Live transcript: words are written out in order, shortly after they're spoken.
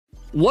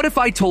What if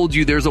I told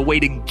you there's a way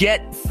to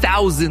get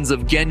thousands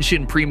of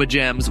Genshin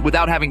Primogems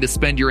without having to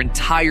spend your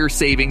entire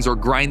savings or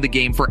grind the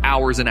game for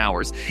hours and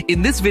hours?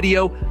 In this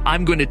video,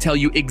 I'm going to tell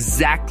you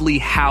exactly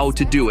how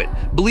to do it.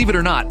 Believe it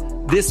or not,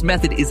 this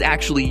method is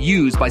actually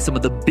used by some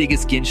of the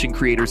biggest Genshin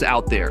creators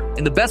out there.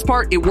 And the best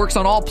part, it works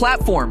on all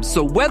platforms.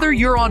 So whether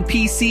you're on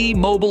PC,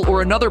 mobile,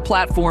 or another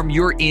platform,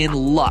 you're in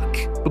luck.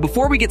 But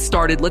before we get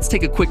started, let's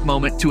take a quick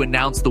moment to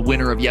announce the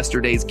winner of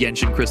yesterday's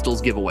Genshin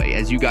Crystals giveaway.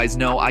 As you guys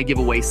know, I give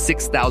away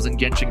 6,000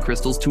 Genshin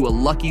Crystals to a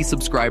lucky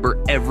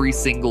subscriber every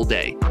single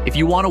day. If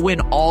you want to win,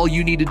 all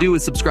you need to do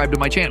is subscribe to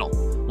my channel.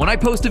 When I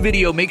post a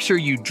video, make sure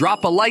you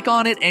drop a like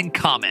on it and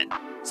comment.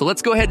 So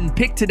let's go ahead and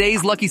pick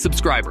today's lucky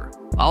subscriber.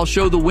 I'll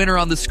show the winner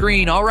on the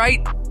screen. All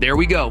right, there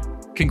we go.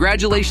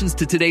 Congratulations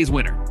to today's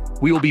winner.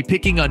 We will be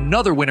picking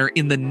another winner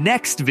in the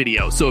next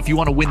video. So if you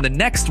want to win the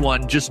next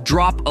one, just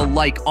drop a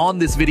like on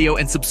this video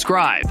and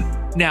subscribe.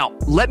 Now,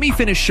 let me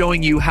finish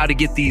showing you how to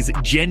get these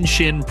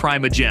Genshin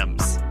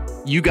Primogems.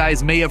 You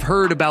guys may have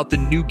heard about the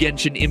new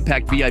Genshin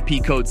Impact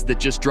VIP codes that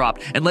just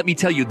dropped, and let me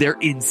tell you, they're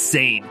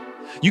insane.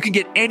 You can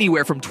get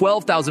anywhere from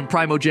 12,000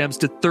 Primogems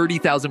to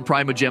 30,000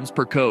 Primogems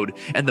per code.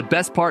 And the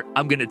best part,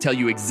 I'm going to tell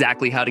you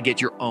exactly how to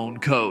get your own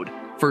code.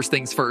 First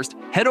things first,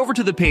 head over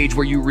to the page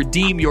where you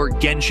redeem your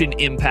Genshin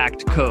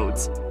Impact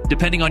codes.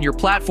 Depending on your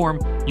platform,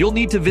 you'll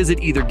need to visit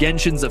either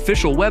Genshin's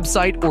official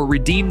website or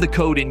redeem the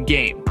code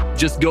in-game.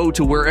 Just go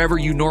to wherever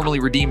you normally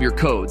redeem your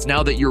codes.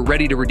 Now that you're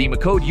ready to redeem a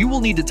code, you will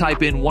need to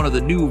type in one of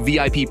the new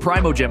VIP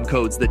Primogem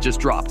codes that just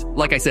dropped.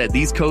 Like I said,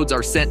 these codes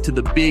are sent to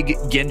the big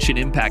Genshin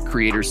Impact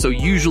creators, so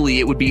usually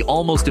it would be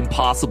almost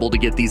impossible to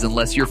get these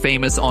unless you're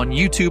famous on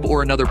YouTube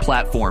or another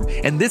platform.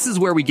 And this is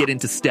where we get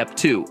into step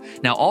 2.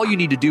 Now, all you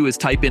need to do is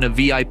type in a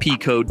VIP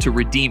code to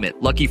redeem it.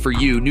 Lucky for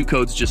you, new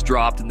codes just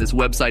dropped and this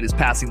website is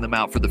passing them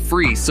out for the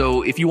free.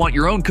 So if you want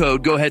your own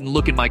code, go ahead and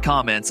look in my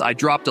comments. I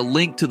dropped a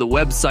link to the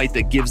website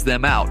that gives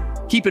them out.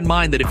 Keep in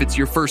mind that if it's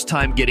your first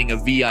time getting a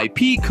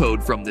VIP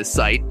code from this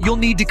site, you'll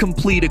need to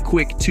complete a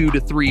quick 2 to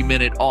 3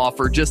 minute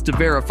offer just to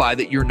verify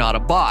that you're not a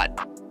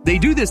bot. They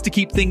do this to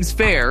keep things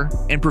fair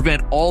and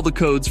prevent all the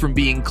codes from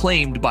being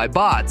claimed by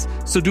bots.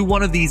 So do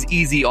one of these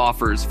easy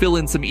offers, fill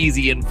in some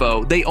easy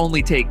info. They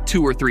only take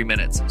 2 or 3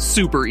 minutes.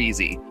 Super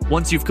easy.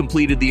 Once you've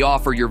completed the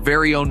offer, your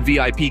very own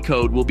VIP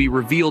code will be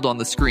revealed on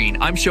the screen.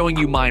 I'm showing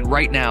you mine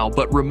right now,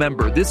 but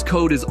remember, this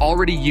code is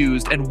already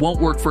used and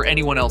won't work for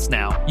anyone else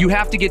now. You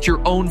have to get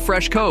your own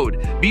fresh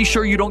code. Be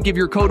sure you don't give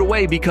your code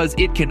away because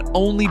it can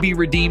only be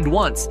redeemed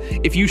once.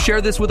 If you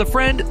share this with a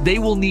friend, they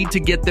will need to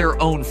get their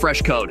own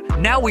fresh code.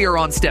 Now we are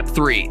on step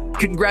 3.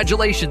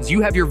 Congratulations,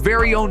 you have your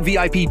very own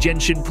VIP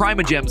Genshin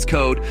Primogems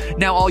code.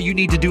 Now all you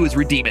need to do is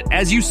redeem it.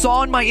 As you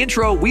saw in my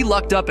intro, we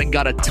lucked up and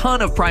got a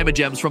ton of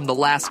Primogems from the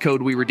last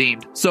code we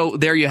redeemed. So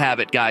there you have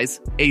it,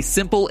 guys. A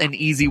simple and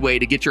easy way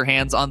to get your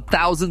hands on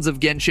thousands of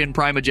Genshin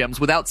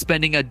Primogems without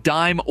spending a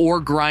dime or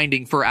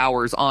grinding for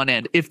hours on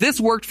end. If this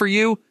worked for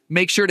you,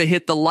 make sure to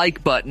hit the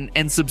like button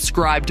and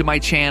subscribe to my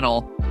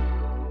channel.